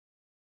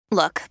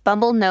Look,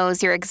 Bumble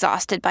knows you're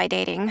exhausted by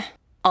dating.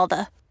 All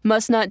the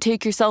must not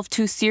take yourself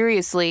too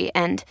seriously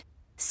and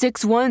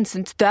 6'1"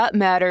 since that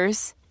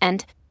matters.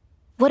 And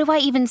what do I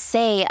even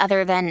say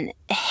other than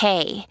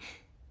hey?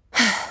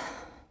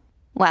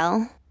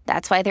 Well,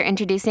 that's why they're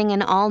introducing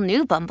an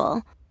all-new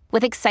Bumble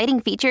with exciting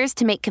features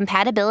to make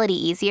compatibility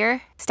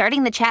easier,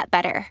 starting the chat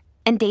better,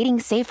 and dating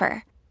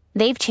safer.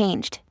 They've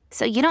changed,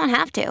 so you don't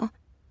have to.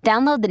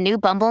 Download the new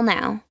Bumble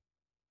now.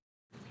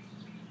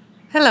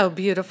 Hello,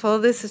 beautiful.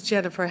 This is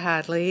Jennifer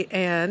Hadley,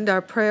 and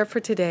our prayer for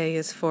today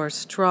is for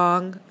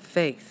strong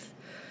faith.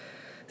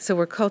 So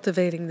we're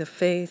cultivating the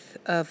faith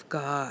of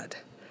God.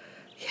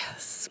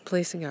 Yes,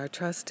 placing our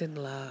trust in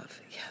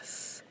love.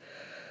 Yes.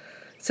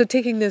 So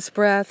taking this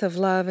breath of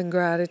love and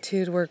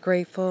gratitude, we're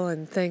grateful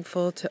and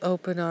thankful to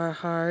open our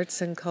hearts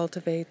and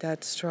cultivate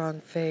that strong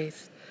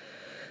faith.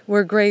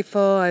 We're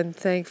grateful and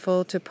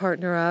thankful to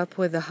partner up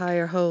with the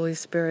higher Holy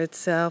Spirit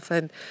self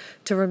and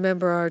to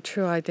remember our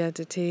true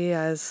identity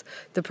as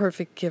the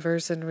perfect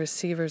givers and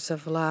receivers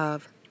of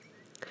love.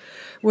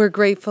 We're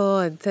grateful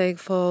and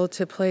thankful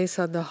to place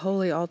on the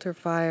holy altar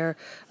fire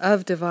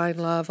of divine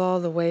love all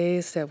the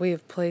ways that we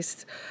have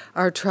placed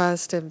our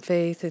trust and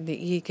faith in the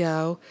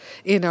ego,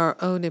 in our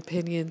own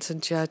opinions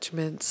and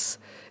judgments,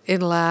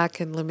 in lack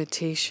and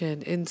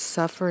limitation, in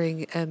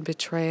suffering and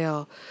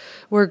betrayal.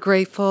 We're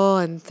grateful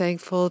and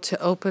thankful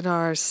to open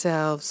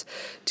ourselves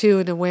to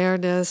an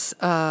awareness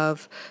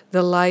of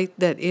the light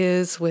that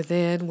is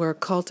within. We're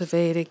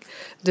cultivating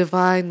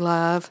divine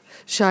love,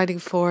 shining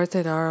forth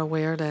in our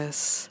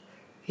awareness.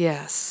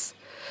 Yes,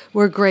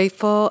 we're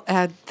grateful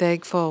and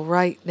thankful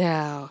right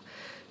now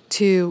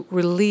to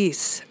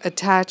release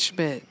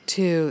attachment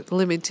to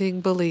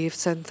limiting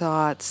beliefs and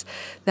thoughts,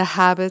 the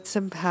habits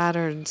and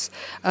patterns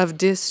of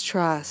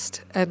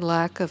distrust and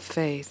lack of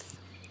faith,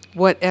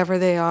 whatever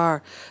they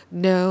are,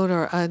 known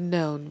or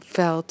unknown,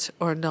 felt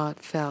or not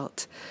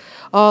felt.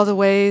 All the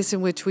ways in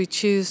which we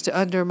choose to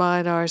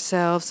undermine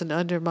ourselves and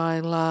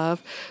undermine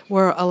love,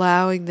 we're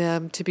allowing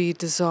them to be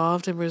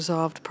dissolved and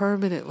resolved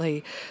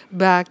permanently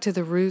back to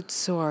the root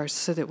source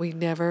so that we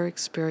never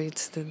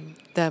experience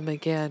them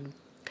again.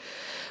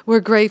 We're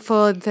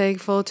grateful and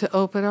thankful to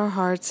open our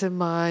hearts and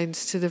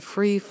minds to the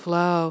free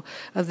flow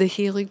of the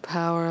healing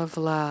power of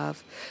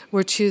love.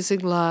 We're choosing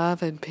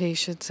love and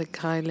patience and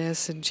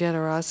kindness and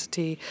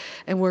generosity,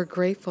 and we're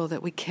grateful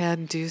that we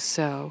can do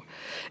so.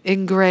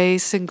 In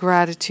grace and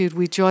gratitude,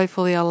 we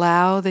joyfully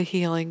allow the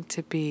healing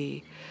to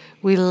be.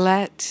 We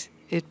let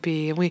it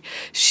be, and we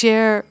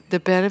share the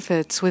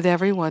benefits with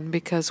everyone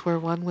because we're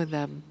one with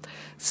them.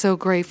 So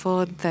grateful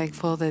and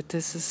thankful that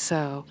this is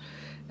so.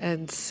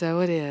 And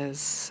so it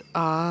is.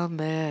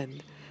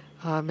 Amen.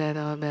 Amen.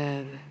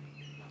 Amen.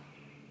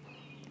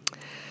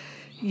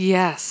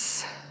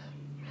 Yes.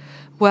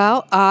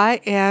 Well, I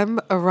am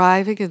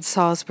arriving in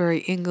Salisbury,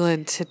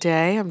 England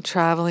today. I'm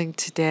traveling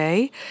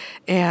today,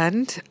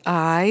 and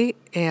I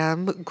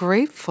am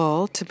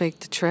grateful to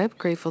make the trip,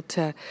 grateful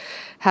to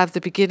have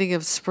the beginning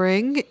of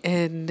spring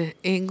in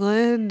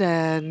England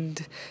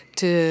and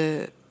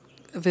to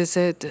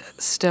visit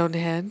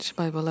Stonehenge,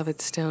 my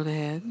beloved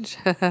Stonehenge.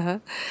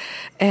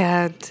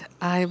 And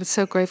I'm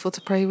so grateful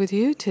to pray with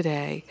you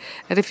today.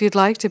 And if you'd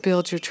like to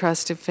build your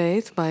trust and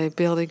faith, my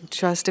Building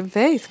Trust and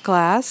Faith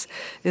class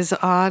is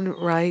on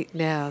right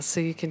now. So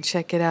you can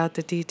check it out.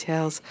 The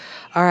details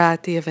are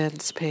at the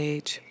events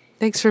page.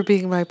 Thanks for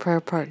being my prayer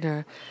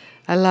partner.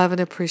 I love and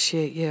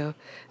appreciate you.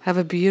 Have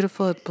a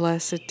beautiful and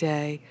blessed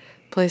day,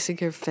 placing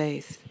your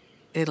faith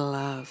in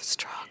love,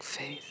 strong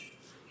faith.